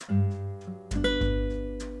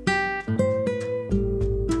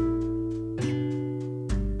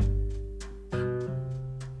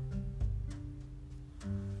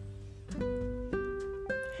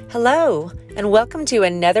Hello, and welcome to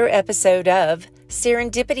another episode of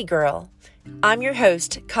Serendipity Girl. I'm your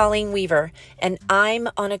host, Colleen Weaver, and I'm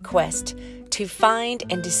on a quest to find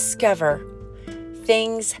and discover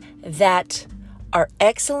things that are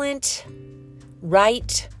excellent,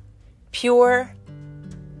 right, pure,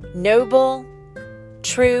 noble,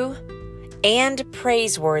 true, and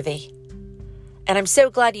praiseworthy. And I'm so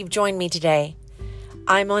glad you've joined me today.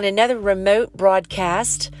 I'm on another remote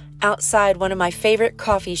broadcast outside one of my favorite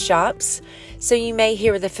coffee shops, so you may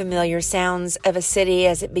hear the familiar sounds of a city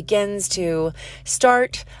as it begins to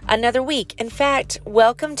start another week. In fact,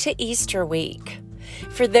 welcome to Easter week.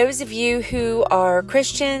 For those of you who are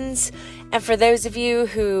Christians, and for those of you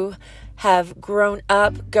who have grown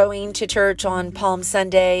up going to church on Palm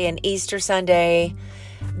Sunday and Easter Sunday,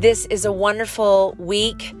 this is a wonderful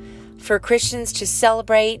week for Christians to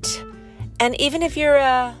celebrate. And even if you're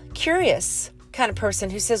a curious kind of person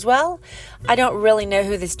who says, well, I don't really know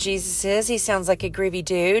who this Jesus is. He sounds like a groovy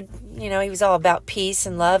dude. You know, he was all about peace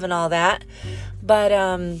and love and all that. But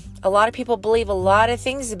a lot of people believe a lot of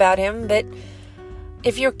things about him. But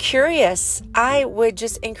if you're curious, I would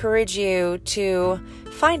just encourage you to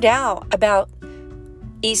find out about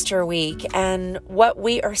Easter week and what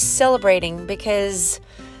we are celebrating, because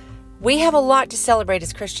we have a lot to celebrate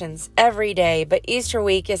as Christians every day, but Easter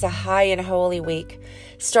week is a high and holy week,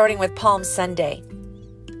 starting with Palm Sunday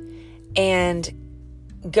and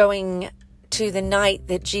going to the night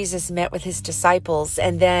that Jesus met with his disciples,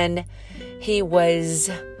 and then he was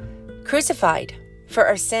crucified for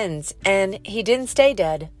our sins, and he didn't stay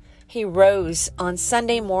dead. He rose on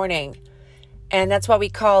Sunday morning, and that's why we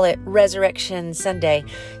call it Resurrection Sunday.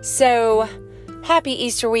 So happy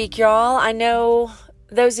Easter week, y'all. I know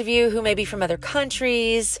those of you who may be from other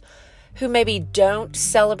countries, who maybe don't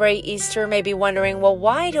celebrate Easter, may be wondering, well,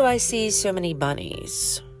 why do I see so many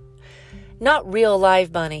bunnies? Not real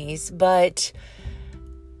live bunnies, but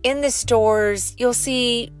in the stores, you'll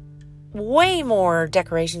see way more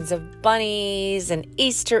decorations of bunnies and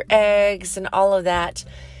Easter eggs and all of that.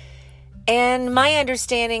 And my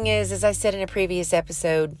understanding is, as I said in a previous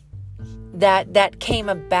episode, that came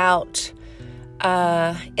about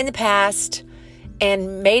in the past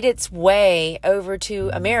and made its way over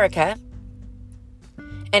to America.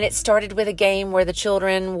 And it started with a game where the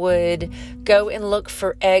children would go and look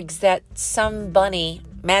for eggs that some bunny,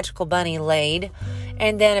 magical bunny, laid.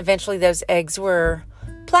 And then eventually those eggs were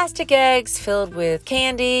plastic eggs filled with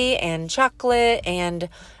candy and chocolate. And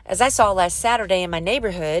as I saw last Saturday in my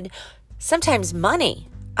neighborhood, sometimes money.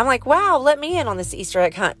 I'm like, wow, let me in on this Easter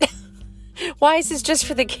egg hunt. Why is this just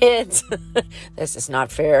for the kids? This is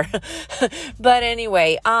not fair. But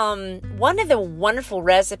anyway, one of the wonderful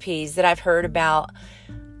recipes that I've heard about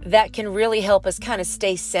that can really help us kind of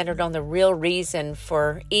stay centered on the real reason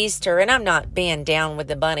for Easter, and I'm not being down with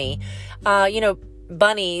the bunny.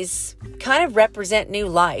 Bunnies kind of represent new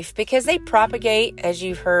life because they propagate, as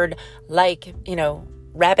you've heard, like,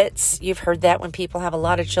 rabbits. You've heard that when people have a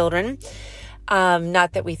lot of children.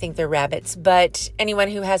 Not that we think they're rabbits, but anyone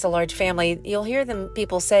who has a large family, you'll hear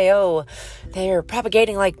people say, oh, they're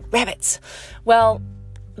propagating like rabbits. Well,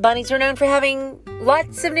 bunnies are known for having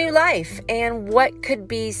lots of new life. And what could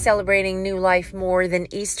be celebrating new life more than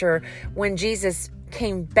Easter, when Jesus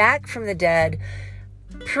came back from the dead,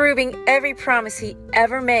 proving every promise he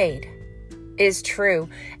ever made is true.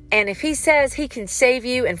 And if he says he can save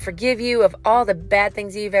you and forgive you of all the bad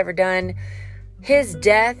things you've ever done, his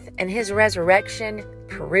death and his resurrection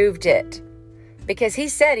proved it, because he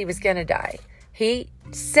said he was going to die. He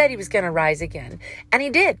said he was going to rise again, and he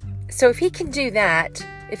did. So if he can do that,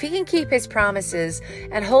 if he can keep his promises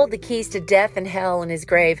and hold the keys to death and hell in his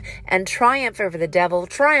grave and triumph over the devil,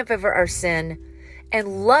 triumph over our sin,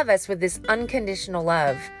 and love us with this unconditional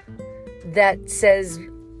love that says,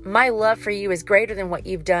 my love for you is greater than what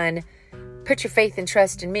you've done. Put your faith and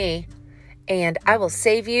trust in me, and I will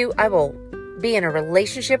save you. I will be in a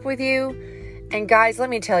relationship with you. And guys,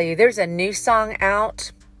 let me tell you, there's a new song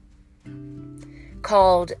out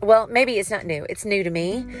called, well, maybe it's not new, it's new to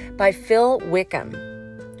me, by Phil Wickham.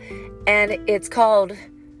 And it's called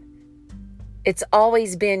It's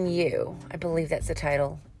Always Been You. I believe that's the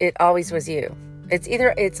title. It Always Was You. It's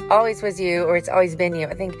either It's Always Was You or It's Always Been You.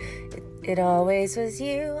 I think it always was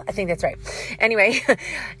you. I think that's right. Anyway,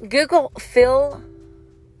 Google Phil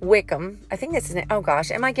Wickham. I think that's his name. Oh gosh,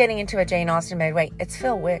 am I getting into a Jane Austen mode? Wait, it's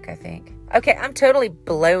Phil Wick, I think. Okay, I'm totally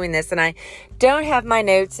blowing this, and I don't have my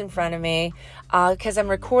notes in front of me because I'm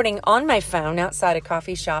recording on my phone outside a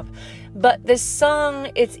coffee shop. But the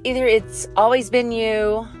song, it's either It's Always Been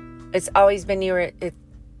You, It's Always Been You, or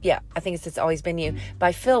Yeah, I think it's Always Been You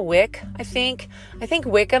by Phil Wick, I think. I think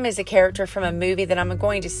Wickham is a character from a movie that I'm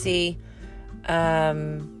going to see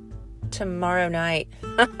tomorrow night.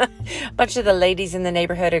 A bunch of the ladies in the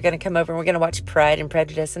neighborhood are going to come over and we're going to watch Pride and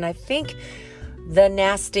Prejudice. And I think the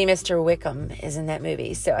nasty Mr. Wickham is in that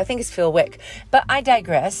movie. So I think it's Phil Wick. But I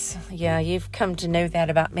digress. Yeah, you've come to know that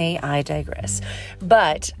about me. I digress.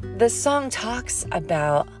 But the song talks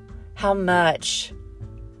about how much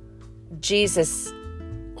Jesus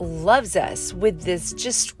loves us with this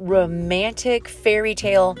just romantic fairy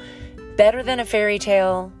tale, better than a fairy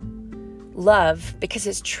tale love, because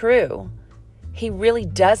it's true. He really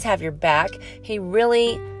does have your back. He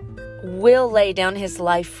really will lay down his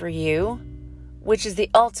life for you, which is the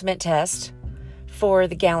ultimate test for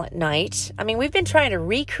the gallant knight. I mean, we've been trying to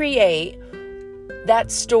recreate that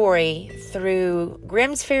story through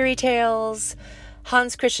Grimm's fairy tales,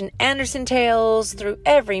 Hans Christian Andersen tales, through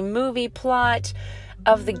every movie plot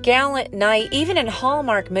of the gallant knight. Even in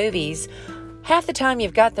Hallmark movies, half the time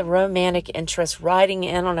you've got the romantic interest riding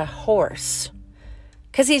in on a horse,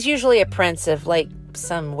 because he's usually a prince of like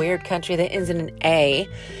some weird country that ends in an A,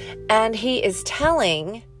 and he is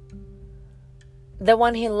telling the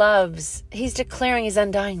one he loves, he's declaring his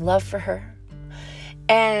undying love for her.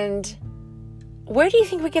 And where do you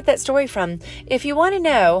think we get that story from? If you want to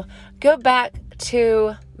know, go back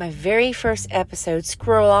to my very first episode,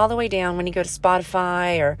 scroll all the way down when you go to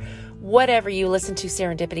Spotify or whatever you listen to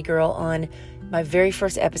Serendipity Girl on. My very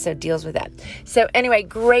first episode deals with that. So anyway,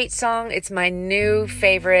 great song. It's my new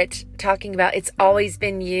favorite, talking about it's always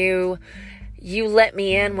been you. You let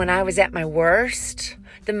me in when I was at my worst.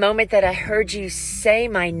 The moment that I heard you say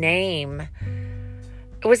my name,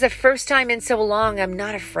 it was the first time in so long. I'm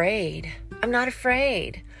not afraid. I'm not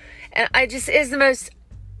afraid. And I just, is the most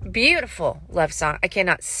beautiful love song. I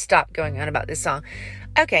cannot stop going on about this song.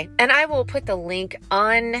 Okay. And I will put the link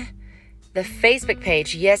on the Facebook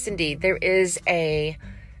page. Yes, indeed. There is a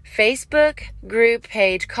Facebook group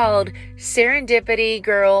page called Serendipity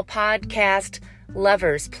Girl Podcast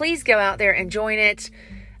Lovers. Please go out there and join it.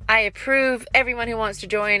 I approve everyone who wants to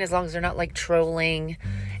join, as long as they're not like trolling.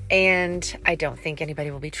 And I don't think anybody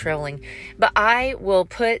will be trolling. But I will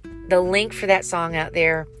put the link for that song out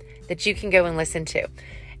there that you can go and listen to.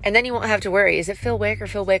 And then you won't have to worry. Is it Phil Wick or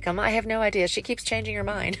Phil Wickham? I have no idea. She keeps changing her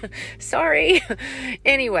mind. Sorry.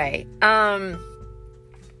 Anyway,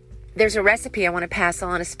 there's a recipe I want to pass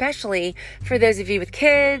on, especially for those of you with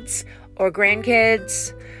kids or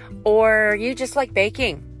grandkids, or you just like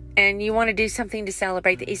baking and you want to do something to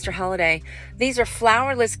celebrate the Easter holiday. These are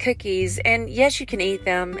flourless cookies, and yes, you can eat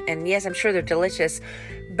them, and yes, I'm sure they're delicious,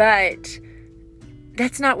 but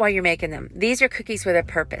that's not why you're making them. These are cookies with a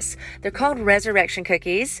purpose. They're called resurrection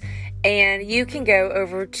cookies, and you can go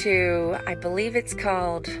over to, I believe it's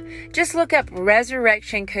called, just look up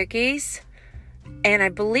resurrection cookies, and I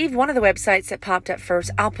believe one of the websites that popped up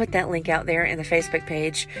first, I'll put that link out there in the Facebook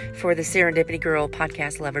page for the Serendipity Girl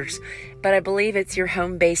Podcast Lovers, but I believe it's Your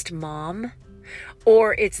Home-Based Mom,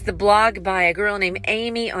 or it's the blog by a girl named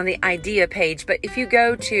Amy on the Idea page. But if you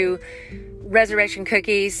go to resurrection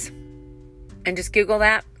cookies and just Google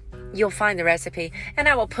that, you'll find the recipe, and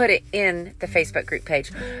I will put it in the Facebook group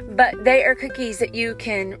page. But they are cookies that you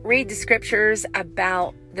can read the scriptures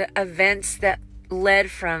about the events that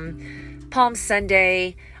led from Palm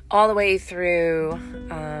Sunday all the way through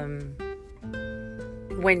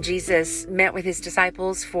when Jesus met with his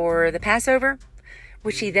disciples for the Passover,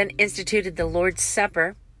 which he then instituted the Lord's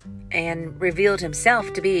Supper and revealed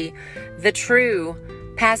himself to be the true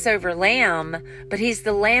Passover lamb. But he's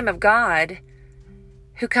the Lamb of God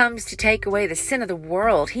who comes to take away the sin of the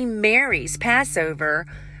world. He marries Passover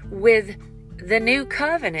with the new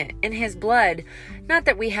covenant in his blood. Not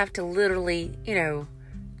that we have to literally,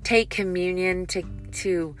 take communion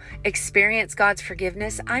to experience God's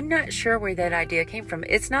forgiveness. I'm not sure where that idea came from.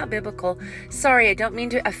 It's not biblical. Sorry, I don't mean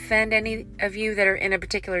to offend any of you that are in a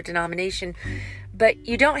particular denomination, but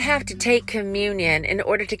you don't have to take communion in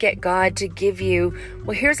order to get God to give you,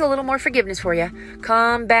 well, here's a little more forgiveness for you.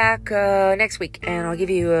 Come back next week and I'll give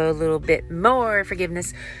you a little bit more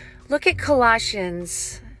forgiveness. Look at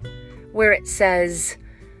Colossians, where it says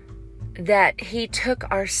that he took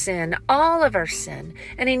our sin, all of our sin,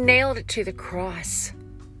 and he nailed it to the cross.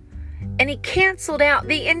 And he canceled out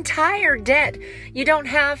the entire debt. You don't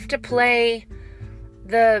have to play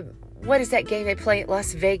what is that game they play at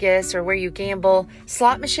Las Vegas, or where you gamble,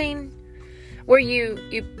 slot machine, where you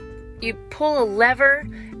pull a lever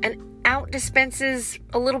and out dispenses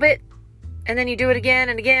a little bit, and then you do it again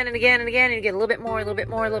and again and again and again, and you get a little bit more, a little bit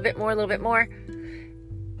more, a little bit more, a little bit more.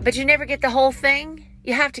 But you never get the whole thing.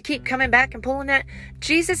 You have to keep coming back and pulling that.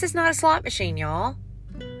 Jesus is not a slot machine, y'all.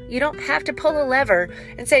 You don't have to pull a lever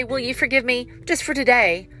and say, will you forgive me just for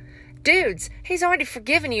today? Dudes, he's already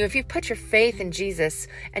forgiven you if you've put your faith in Jesus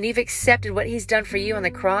and you've accepted what he's done for you on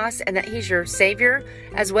the cross and that he's your Savior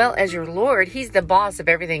as well as your Lord. He's the boss of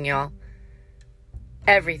everything, y'all.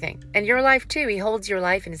 Everything. And your life too. He holds your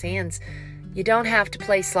life in his hands. You don't have to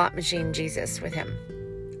play slot machine Jesus with him.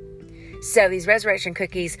 So these resurrection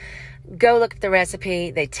cookies, go look at the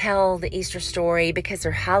recipe. They tell the Easter story because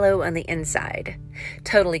they're hollow on the inside.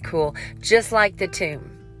 Totally cool. Just like the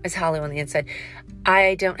tomb is hollow on the inside.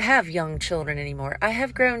 I don't have young children anymore. I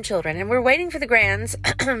have grown children, and we're waiting for the grands,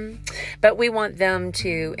 but we want them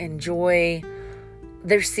to enjoy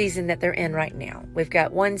their season that they're in right now. We've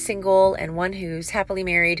got one single and one who's happily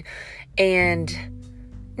married and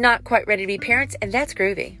not quite ready to be parents, and that's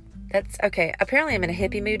groovy. That's okay. Apparently I'm in a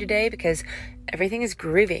hippie mood today because everything is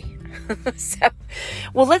groovy.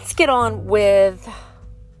 Well, let's get on with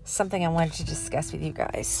something I wanted to discuss with you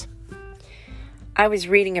guys. I was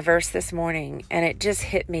reading a verse this morning and it just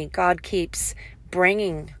hit me. God keeps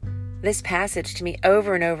bringing this passage to me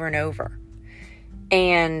over and over and over.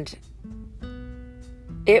 And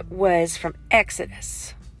it was from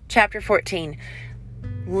Exodus chapter 14.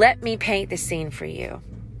 Let me paint the scene for you.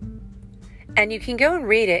 And you can go and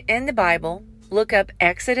read it in the Bible. Look up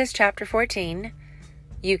Exodus chapter 14.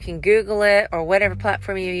 You can Google it or whatever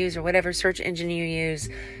platform you use or whatever search engine you use.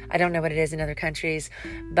 I don't know what it is in other countries,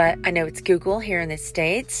 but I know it's Google here in the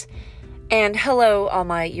States. And hello, all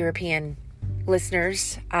my European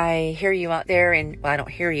listeners. I hear you out there, and well, I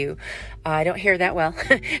don't hear you. I don't hear that well,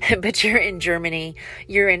 but you're in Germany,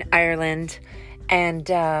 you're in Ireland, and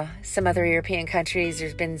some other European countries.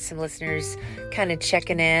 There's been some listeners kind of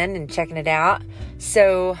checking in and checking it out.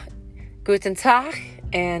 So, guten Tag.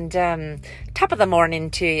 And top of the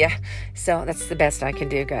morning to you. So that's the best I can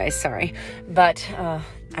do, guys. Sorry, but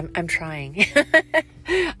I'm trying.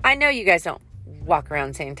 I know you guys don't walk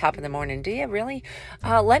around saying top of the morning, do you? Really?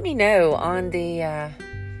 Let me know on the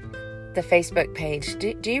Facebook page.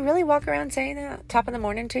 Do you really walk around saying that top of the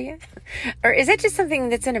morning to you, or is it just something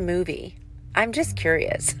that's in a movie? I'm just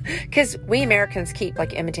curious because we Americans keep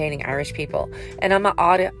like imitating Irish people, and I'm an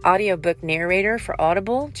audiobook narrator for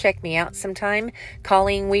Audible. Check me out sometime.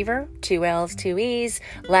 Colleen Weaver, 2 L's, 2 E's,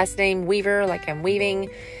 last name Weaver, like I'm weaving.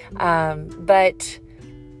 But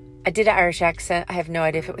I did an Irish accent. I have no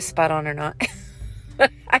idea if it was spot on or not. I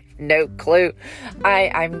have no clue.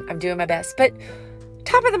 I'm doing my best, but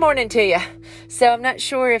top of the morning to you. So I'm not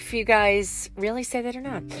sure if you guys really say that or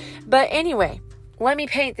not. But anyway, let me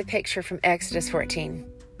paint the picture from Exodus 14.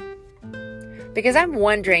 Because I'm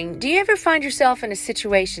wondering, do you ever find yourself in a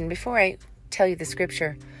situation, before I tell you the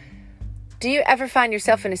scripture, do you ever find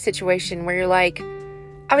yourself in a situation where you're like,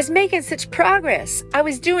 I was making such progress. I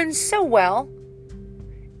was doing so well.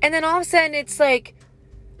 And then all of a sudden it's like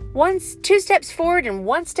 2 steps forward and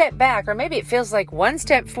 1 step back. Or maybe it feels like 1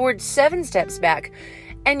 step forward, 7 steps back.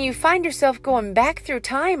 And you find yourself going back through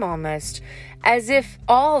time almost, as if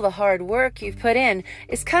all the hard work you've put in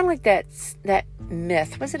is kind of like that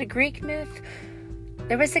myth. Was it a Greek myth?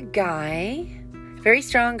 There was a guy, very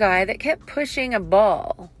strong guy, that kept pushing a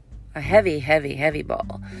ball, a heavy, heavy, heavy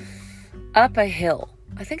ball, up a hill.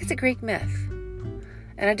 I think it's a Greek myth.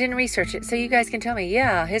 And I didn't research it, so you guys can tell me,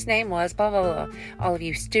 yeah, his name was blah, blah, blah, all of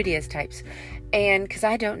you studious types. And because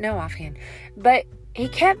I don't know offhand. But he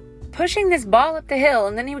kept pushing this ball up the hill,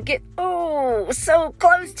 and then he would get, so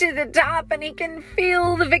close to the top, and he can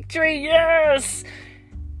feel the victory. Yes!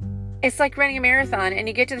 It's like running a marathon, and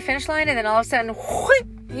you get to the finish line, and then all of a sudden,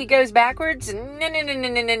 whoop, he goes backwards. It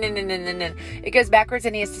goes backwards,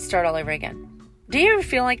 and he has to start all over again. Do you ever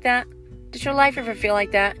feel like that? Does your life ever feel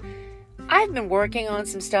like that? I've been working on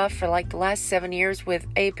some stuff for like the last 7 years with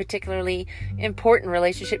a particularly important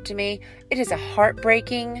relationship to me. It is a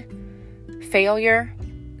heartbreaking failure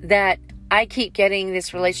that I keep getting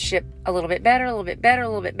this relationship a little bit better, a little bit better, a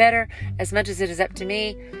little bit better, as much as it is up to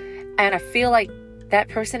me. And I feel like that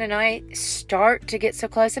person and I start to get so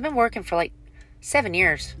close. I've been working for like 7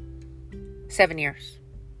 years. 7 years.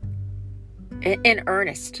 In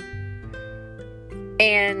earnest.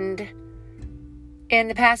 And in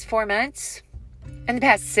the past 4 months, in the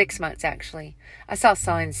past 6 months actually, I saw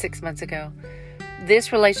signs 6 months ago.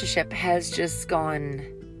 This relationship has just gone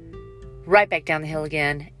right back down the hill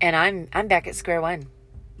again, and I'm back at square one.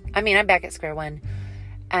 I'm back at square one,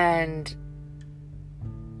 and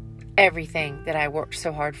everything that I worked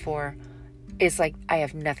so hard for is like I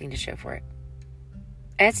have nothing to show for it,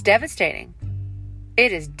 and it's devastating.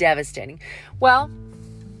 It is devastating. Well,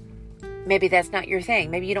 maybe that's not your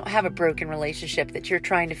thing. Maybe you don't have a broken relationship that you're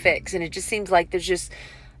trying to fix, and it just seems like there's just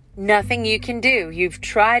nothing you can do. You've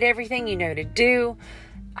tried everything you know to do.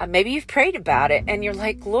 maybe you've prayed about it and you're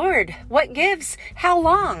like, Lord, what gives? How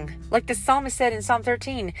long? Like the psalmist said in Psalm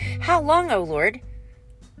 13, how long, O Lord?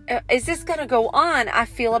 Is this going to go on? I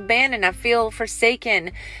feel abandoned. I feel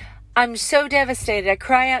forsaken. I'm so devastated. I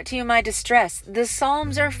cry out to you in my distress. The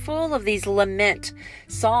Psalms are full of these lament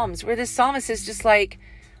Psalms where the psalmist is just like,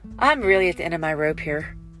 I'm really at the end of my rope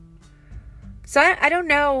here. So I don't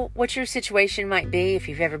know what your situation might be, if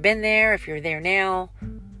you've ever been there, if you're there now,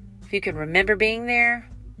 if you can remember being there,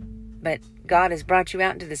 but God has brought you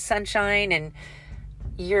out into the sunshine and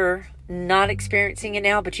you're not experiencing it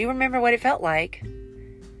now, but you remember what it felt like.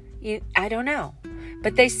 I don't know.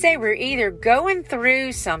 But they say we're either going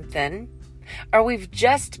through something, or we've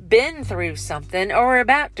just been through something, or we're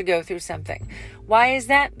about to go through something. Why is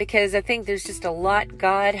that? Because I think there's just a lot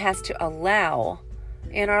God has to allow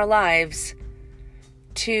in our lives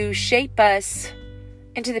to shape us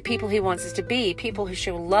into the people He wants us to be. People who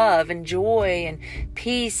show love and joy and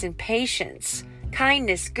peace and patience,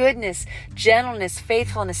 kindness, goodness, gentleness,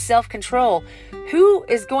 faithfulness, self-control. Who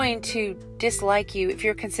is going to dislike you if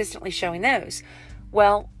you're consistently showing those?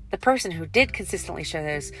 Well, the person who did consistently show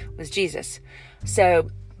those was Jesus. So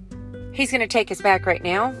He's going to take us back right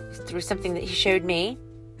now through something that He showed me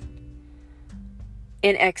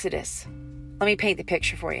in Exodus. Let me paint the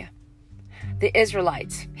picture for you. The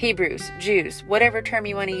Israelites, Hebrews, Jews, whatever term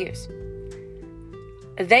you want to use,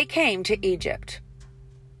 they came to Egypt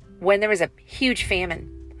when there was a huge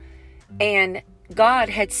famine. And God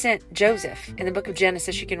had sent Joseph in the book of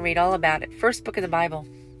Genesis. You can read all about it. First book of the Bible,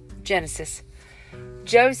 Genesis.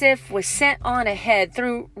 Joseph was sent on ahead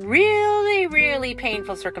through really, really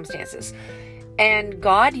painful circumstances. And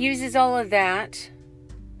God uses all of that.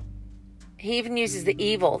 He even uses the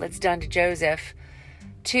evil that's done to Joseph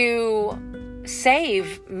to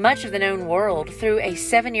save much of the known world through a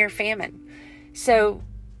 7-year famine. So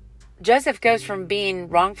Joseph goes from being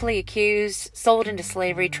wrongfully accused, sold into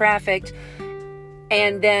slavery, trafficked,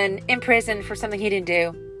 and then imprisoned for something he didn't do,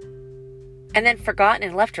 and then forgotten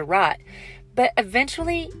and left to rot. But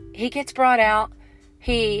eventually he gets brought out.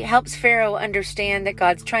 He helps Pharaoh understand that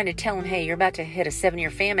God's trying to tell him, hey, you're about to hit a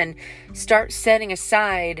 7-year famine. Start setting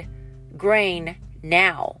aside grain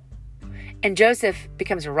now. And Joseph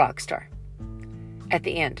becomes a rock star at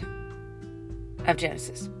the end of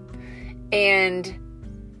Genesis. And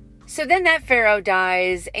so then that Pharaoh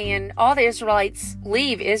dies and all the Israelites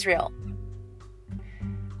leave Israel.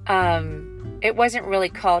 It wasn't really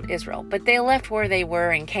called Israel, but they left where they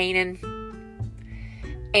were in Canaan.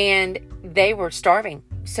 And they were starving.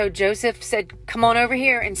 So Joseph said, come on over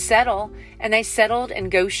here and settle. And they settled in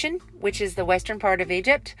Goshen, which is the western part of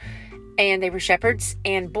Egypt. And they were shepherds.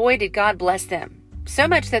 And boy, did God bless them. So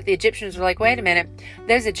much that the Egyptians were like, wait a minute.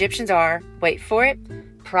 Those Egyptians are, wait for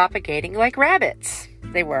it, propagating like rabbits.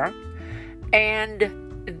 They were.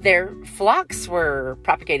 And their flocks were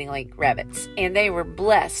propagating like rabbits. And they were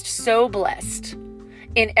blessed, so blessed,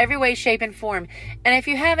 in every way, shape, and form. And if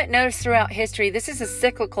you haven't noticed throughout history, this is a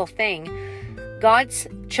cyclical thing. God's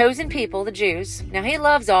chosen people, the Jews, now He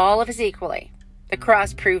loves all of us equally. The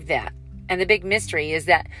cross proved that. And the big mystery is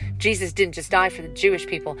that Jesus didn't just die for the Jewish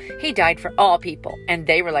people. He died for all people. And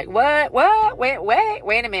they were like, what?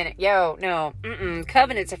 Wait a minute. Yo, no.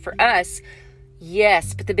 Covenants are for us.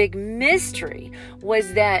 Yes, but the big mystery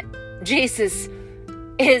was that Jesus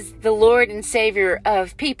is the Lord and Savior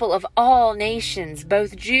of people of all nations,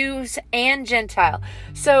 both Jews and Gentile.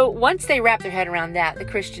 So once they wrapped their head around that, the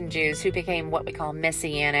Christian Jews, who became what we call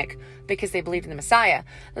Messianic because they believed in the Messiah,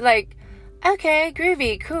 they're like, okay,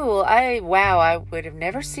 groovy, cool. I would have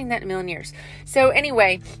never seen that in a million years. So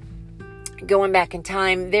anyway, going back in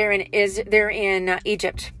time, they're in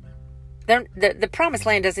Egypt. The promised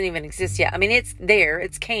land doesn't even exist yet. I mean, it's there.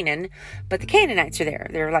 It's Canaan. But the Canaanites are there.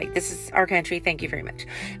 They're like, this is our country. Thank you very much.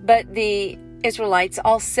 But the Israelites,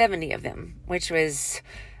 all 70 of them, which was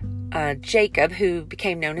Jacob, who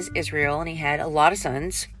became known as Israel, and he had a lot of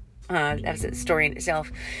sons. That was a story in itself.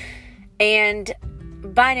 And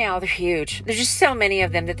by now, they're huge. There's just so many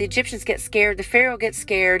of them that the Egyptians get scared. The Pharaoh gets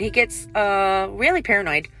scared. He gets really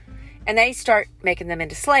paranoid. And they start making them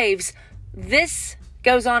into slaves. This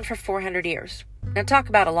goes on for 400 years. Now talk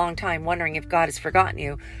about a long time wondering if God has forgotten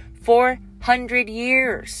you. 400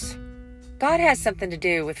 years. God has something to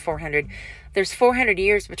do with 400. There's 400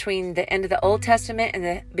 years between the end of the Old Testament and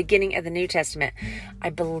the beginning of the New Testament. I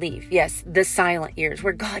believe, yes, the silent years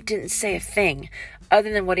where God didn't say a thing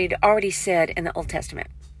other than what He'd already said in the Old Testament.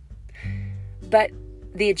 But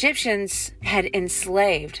the Egyptians had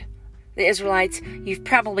enslaved the Israelites. You've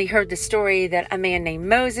probably heard the story that a man named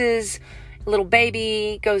Moses, a little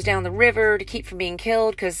baby, goes down the river to keep from being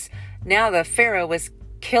killed because now the Pharaoh was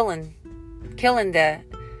killing the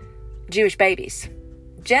Jewish babies.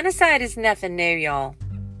 Genocide is nothing new, y'all.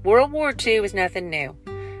 World War II is nothing new.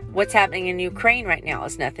 What's happening in Ukraine right now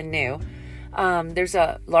is nothing new. There's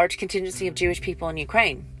a large contingency of Jewish people in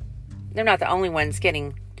Ukraine. They're not the only ones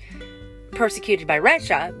getting persecuted by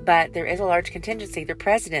Russia, but there is a large contingency. Their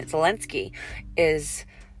president, Zelensky, is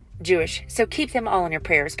Jewish. So keep them all in your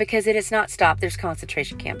prayers, because it has not stopped. There's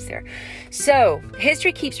concentration camps there. So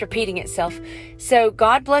history keeps repeating itself. So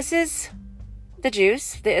God blesses the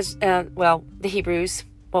Jews, the Hebrews,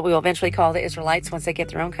 what we will eventually call the Israelites once they get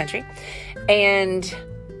their own country. And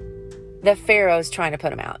the Pharaoh's trying to put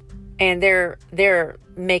them out. And they're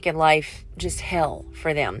making life just hell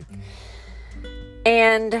for them.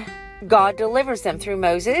 And God delivers them through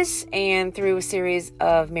Moses and through a series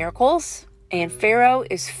of miracles. And Pharaoh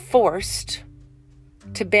is forced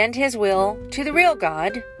to bend his will to the real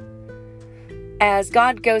God, as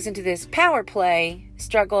God goes into this power play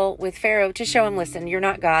struggle with Pharaoh to show him, listen, you're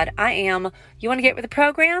not God, I am. You want to get with the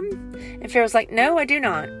program? And Pharaoh's like, no, I do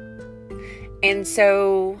not. And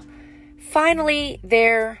so finally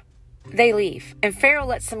they leave, and Pharaoh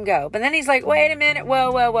lets them go. But then he's like, wait a minute, whoa.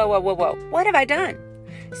 What have I done?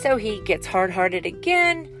 So he gets hard-hearted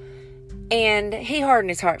again, and he hardened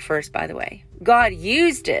his heart first, by the way. God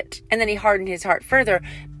used it, and then he hardened his heart further,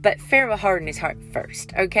 but Pharaoh hardened his heart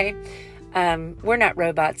first, okay? We're not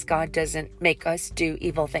robots. God doesn't make us do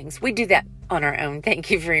evil things. We do that on our own, thank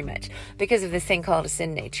you very much, because of this thing called a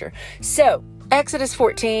sin nature. So, Exodus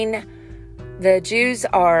 14, the Jews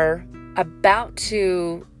are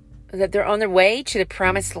they're on their way to the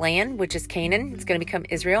promised land, which is Canaan. It's going to become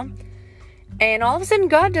Israel. And all of a sudden,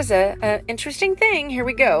 God does a interesting thing. Here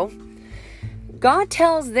we go. God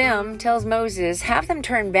tells Moses, have them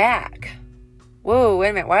turn back. Whoa, wait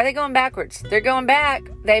a minute. Why are they going backwards? They're going back.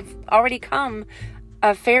 They've already come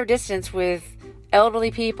a fair distance with elderly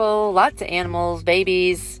people, lots of animals,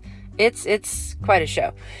 babies. It's quite a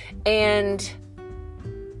show. And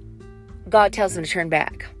God tells them to turn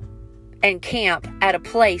back and camp at a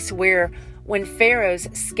place where when Pharaoh's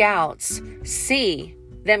scouts see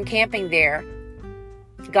them camping there,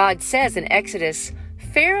 God says in Exodus,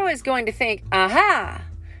 Pharaoh is going to think, aha,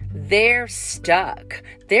 they're stuck.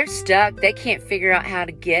 They can't figure out how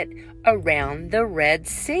to get around the Red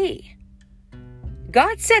Sea.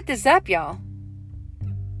 God set this up, y'all.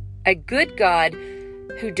 A good God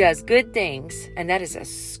who does good things, and that is a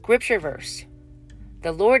scripture verse.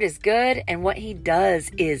 The Lord is good, and what he does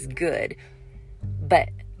is good. But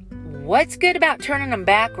what's good about turning them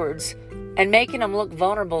backwards and making them look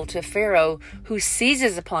vulnerable to Pharaoh, who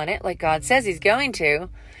seizes upon it like God says he's going to?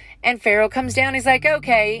 And Pharaoh comes down. He's like,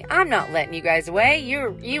 okay, I'm not letting you guys away.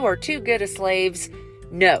 You are too good as slaves.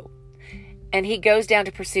 No. And he goes down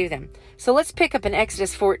to pursue them. So let's pick up in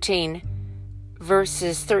Exodus 14,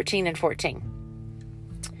 verses 13 and 14.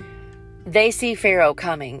 They see Pharaoh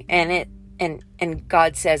coming, and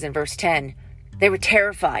God says in verse 10, they were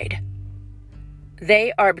terrified.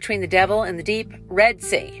 They are between the devil and the deep Red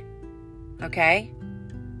Sea. Okay?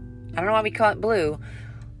 I don't know why we call it blue.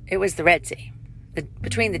 It was the Red Sea.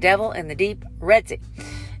 Between the devil and the deep Red Sea.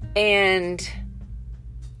 And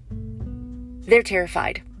they're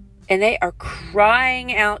terrified. And they are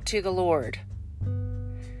crying out to the Lord.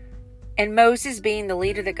 And Moses, being the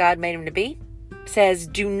leader that God made him to be, says,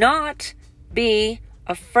 do not be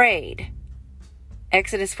afraid.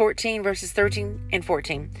 Exodus 14, verses 13 and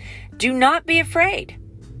 14. Do not be afraid.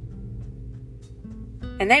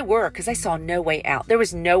 And they were, because they saw no way out. There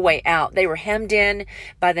was no way out. They were hemmed in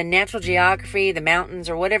by the natural geography, the mountains,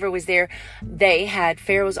 or whatever was there. They had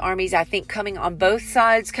Pharaoh's armies, I think, coming on both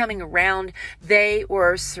sides, coming around. They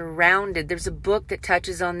were surrounded. There's a book that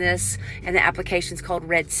touches on this, and the application's called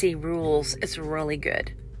Red Sea Rules. It's really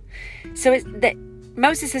good. So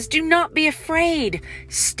Moses says, do not be afraid.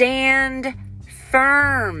 Stand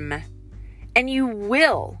firm. And you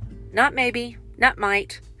will, not maybe, not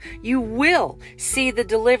might, you will see the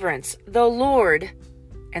deliverance, the Lord.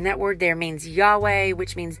 And that word there means Yahweh,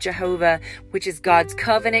 which means Jehovah, which is God's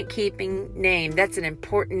covenant-keeping name. That's an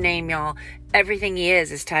important name, y'all. Everything he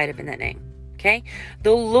is tied up in that name. Okay?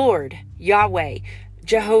 The Lord, Yahweh,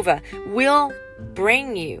 Jehovah, will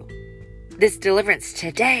bring you this deliverance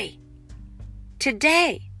today.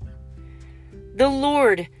 Today. The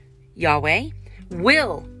Lord, Yahweh,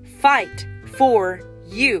 will fight for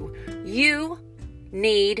you. You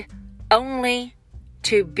need only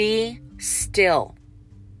to be still.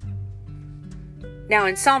 Now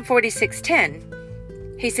in Psalm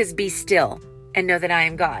 46:10, he says, be still and know that I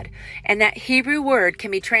am God. And that Hebrew word can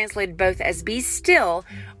be translated both as be still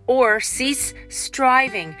or cease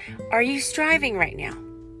striving. Are you striving right now?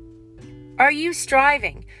 Are you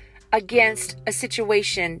striving? against a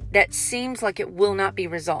situation that seems like it will not be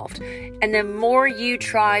resolved. And the more you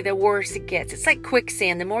try, the worse it gets. It's like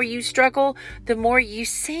quicksand. The more you struggle, the more you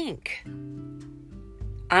sink.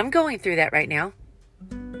 I'm going through that right now.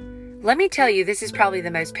 Let me tell you, this is probably the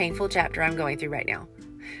most painful chapter I'm going through right now.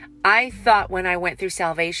 I thought when I went through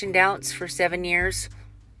salvation doubts for 7 years,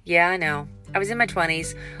 yeah, I know. I was in my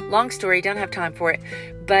 20s. Long story, don't have time for it.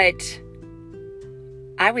 But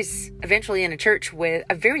I was eventually in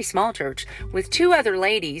a very small church, with 2 other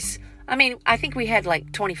ladies. I mean, I think we had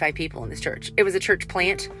like 25 people in this church. It was a church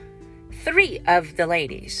plant. 3 of the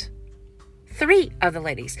ladies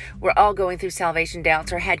were all going through salvation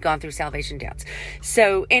doubts or had gone through salvation doubts.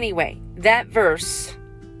 So anyway, that verse,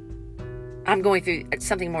 I'm going through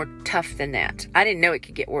something more tough than that. I didn't know it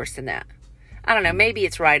could get worse than that. I don't know. Maybe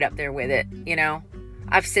it's right up there with it.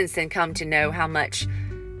 I've since then come to know how much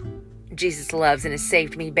Jesus loves and has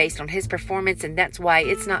saved me based on his performance, and that's why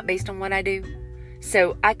it's not based on what I do.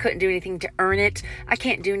 So I couldn't do anything to earn it. I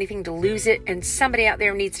can't do anything to lose it, and somebody out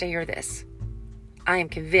there needs to hear this. I am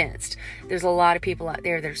convinced there's a lot of people out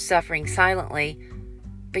there that are suffering silently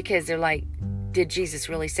because they're like, did Jesus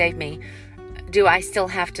really save me? Do I still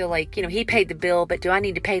have to he paid the bill, but do I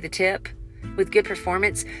need to pay the tip with good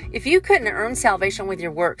performance? If you couldn't earn salvation with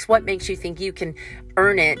your works, what makes you think you can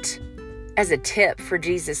earn it as a tip for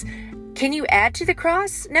Jesus? Can you add to the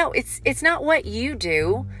cross? No, it's not what you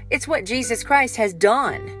do. It's what Jesus Christ has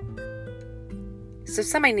done. So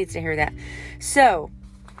somebody needs to hear that. So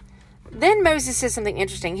then Moses says something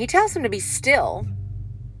interesting. He tells them to be still,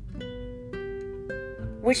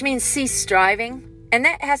 which means cease striving. And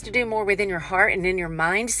that has to do more within your heart and in your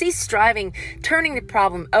mind. Cease striving, turning the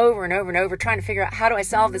problem over and over and over, trying to figure out, how do I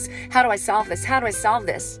solve this? How do I solve this? How do I solve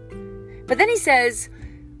this? But then he says,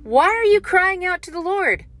 why are you crying out to the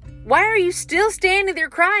Lord? Why are you still standing there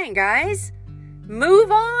crying, guys?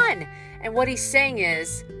 Move on. And what he's saying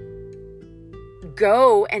is,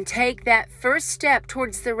 go and take that first step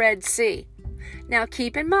towards the Red Sea. Now,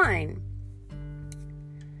 keep in mind,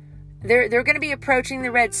 they're going to be approaching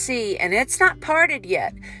the Red Sea, and it's not parted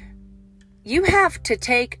yet. You have to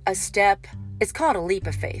take a step. It's called a leap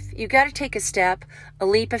of faith. You got to take a step, a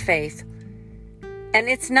leap of faith, and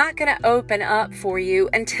it's not going to open up for you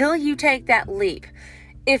until you take that leap.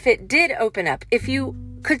 If it did open up, if you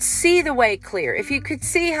could see the way clear, if you could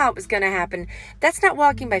see how it was going to happen, that's not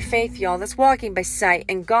walking by faith, y'all. That's walking by sight.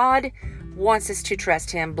 And God wants us to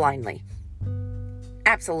trust him blindly.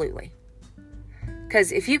 Absolutely.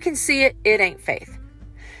 Because if you can see it, it ain't faith.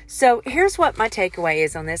 So here's what my takeaway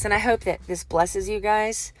is on this. And I hope that this blesses you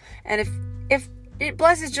guys. And if it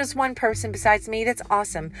blesses just one person besides me, that's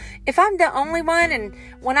awesome. If I'm the only one, and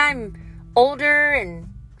when I'm older and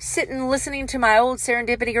sitting listening to my old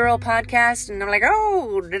Serendipity Girl podcast, and I'm like,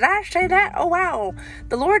 oh, did I say that? Oh, wow.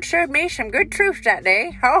 The Lord showed me some good truth that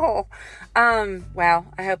day. Oh, wow.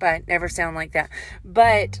 I hope I never sound like that.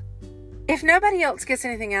 But if nobody else gets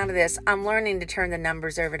anything out of this, I'm learning to turn the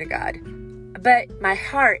numbers over to God. But my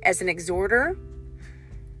heart as an exhorter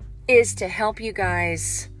is to help you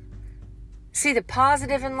guys see the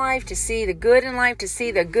positive in life, to see the good in life, to see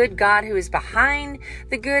the good God who is behind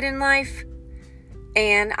the good in life.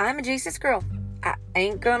 And I'm a Jesus girl. I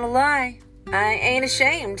ain't gonna lie. I ain't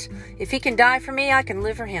ashamed. If he can die for me, I can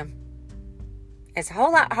live for him. It's a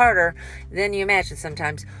whole lot harder than you imagine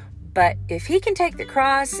sometimes. But if he can take the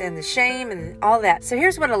cross and the shame and all that. So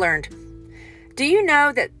here's what I learned. Do you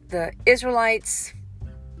know that the Israelites,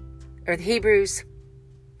 or the Hebrews,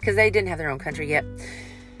 because they didn't have their own country yet,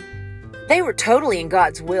 they were totally in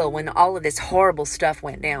God's will when all of this horrible stuff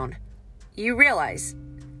went down. You realize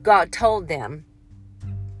God told them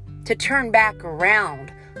to turn back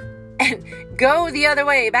around and go the other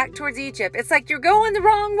way, back towards Egypt. It's like, you're going the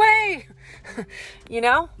wrong way.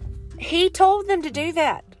 He told them to do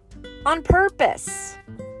that on purpose.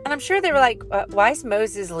 And I'm sure they were like, why is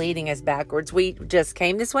Moses leading us backwards? We just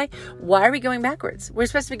came this way. Why are we going backwards? We're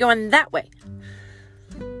supposed to be going that way.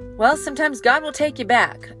 Well, sometimes God will take you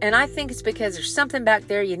back. And I think it's because there's something back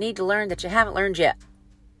there you need to learn that you haven't learned yet.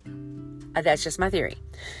 That's just my theory.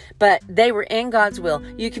 But they were in God's will.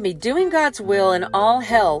 You can be doing God's will and all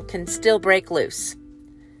hell can still break loose.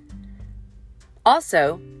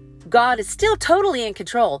 Also, God is still totally in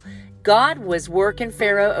control. God was working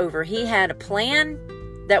Pharaoh over. He had a plan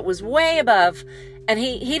that was way above, and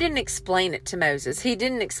he didn't explain it to Moses. He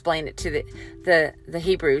didn't explain it to the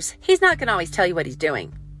Hebrews. He's not going to always tell you what he's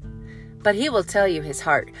doing, but he will tell you his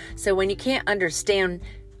heart. So when you can't understand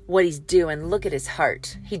what he's doing, look at his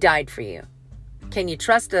heart. He died for you. Can you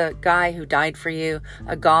trust a guy who died for you?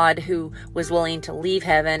 A God who was willing to leave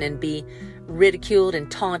heaven and be ridiculed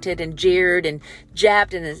and taunted and jeered and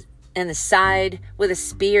jabbed in in the side with a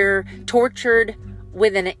spear, tortured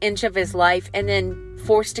within an inch of his life, and then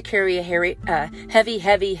forced to carry a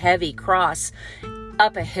heavy cross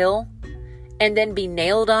up a hill, and then be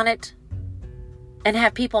nailed on it, and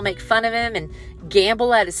have people make fun of him and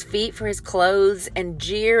gamble at his feet for his clothes and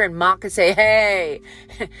jeer and mock and say, hey,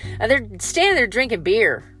 and they're standing there drinking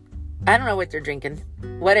beer. I don't know what they're drinking,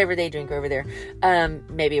 whatever they drink over there.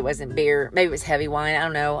 Maybe it wasn't beer. Maybe it was heavy wine. I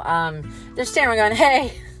don't know. They're standing there going,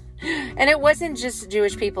 hey. And it wasn't just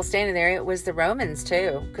Jewish people standing there. It was the Romans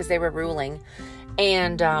too, because they were ruling.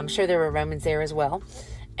 And I'm sure there were Romans there as well.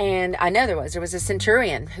 And I know there was a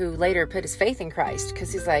centurion who later put his faith in Christ,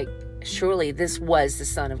 because he's like, surely this was the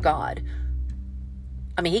Son of God.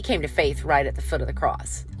 I mean, he came to faith right at the foot of the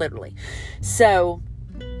cross, literally. So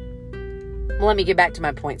let me get back to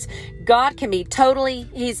my points. God can be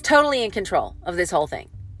he's totally in control of this whole thing.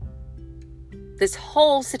 This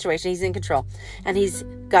whole situation, he's in control. And he's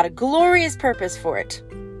got a glorious purpose for it.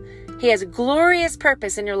 He has a glorious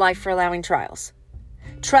purpose in your life for allowing trials.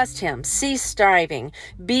 Trust him. Cease striving.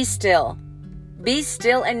 Be still. Be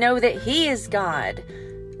still and know that he is God.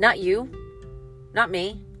 Not you. Not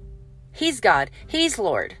me. He's God. He's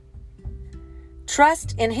Lord.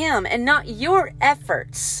 Trust in him and not your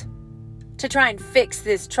efforts to try and fix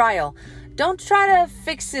this trial. Don't try to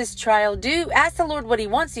fix this trial. Ask the Lord what he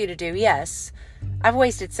wants you to do. Yes. I've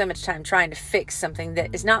wasted so much time trying to fix something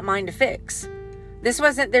that is not mine to fix. This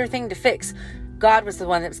wasn't their thing to fix. God was the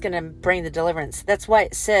one that was going to bring the deliverance. That's why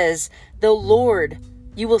it says, the Lord,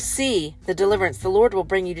 you will see the deliverance. The Lord will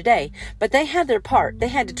bring you today. But they had their part. They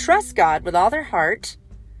had to trust God with all their heart.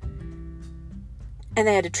 And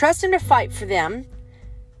they had to trust him to fight for them.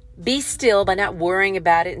 Be still by not worrying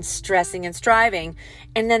about it and stressing and striving.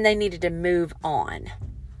 And then they needed to move on.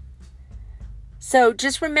 So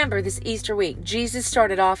just remember this Easter week, Jesus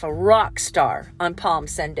started off a rock star on Palm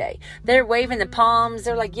Sunday. They're waving the palms.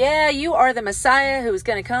 They're like, yeah, you are the Messiah who's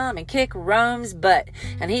going to come and kick Rome's butt.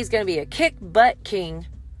 And he's going to be a kick butt king.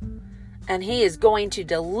 And he is going to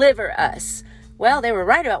deliver us. Well, they were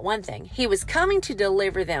right about one thing. He was coming to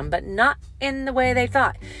deliver them, but not in the way they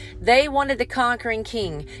thought. They wanted the conquering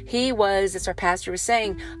king. He was, as our pastor was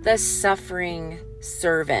saying, the suffering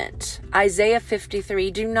servant. Isaiah 53.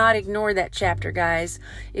 Do not ignore that chapter, guys.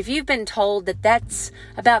 If you've been told that that's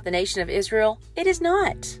about the nation of Israel, it is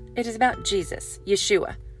not. It is about Jesus,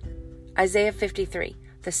 Yeshua. Isaiah 53,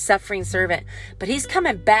 the suffering servant. But he's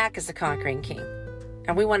coming back as the conquering king.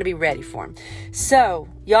 And we want to be ready for him. So,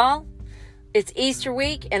 y'all, it's Easter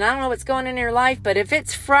week, and I don't know what's going on in your life, but if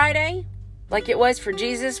it's Friday, like it was for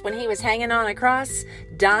Jesus when he was hanging on a cross,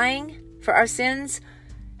 dying for our sins,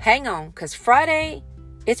 hang on, because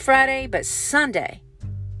it's Friday, but Sunday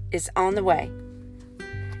is on the way.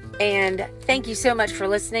 And thank you so much for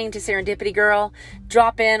listening to Serendipity Girl.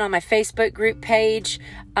 Drop in on my Facebook group page.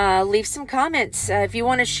 Leave some comments. If you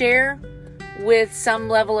want to share with some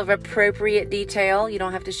level of appropriate detail, you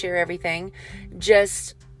don't have to share everything.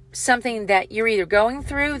 Just something that you're either going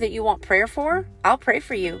through that you want prayer for, I'll pray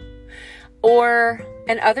for you.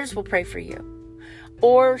 And others will pray for you.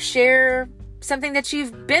 Or share something that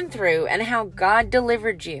you've been through and how God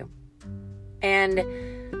delivered you. And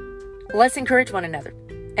let's encourage one another.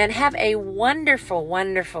 And have a wonderful,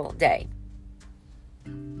 wonderful day.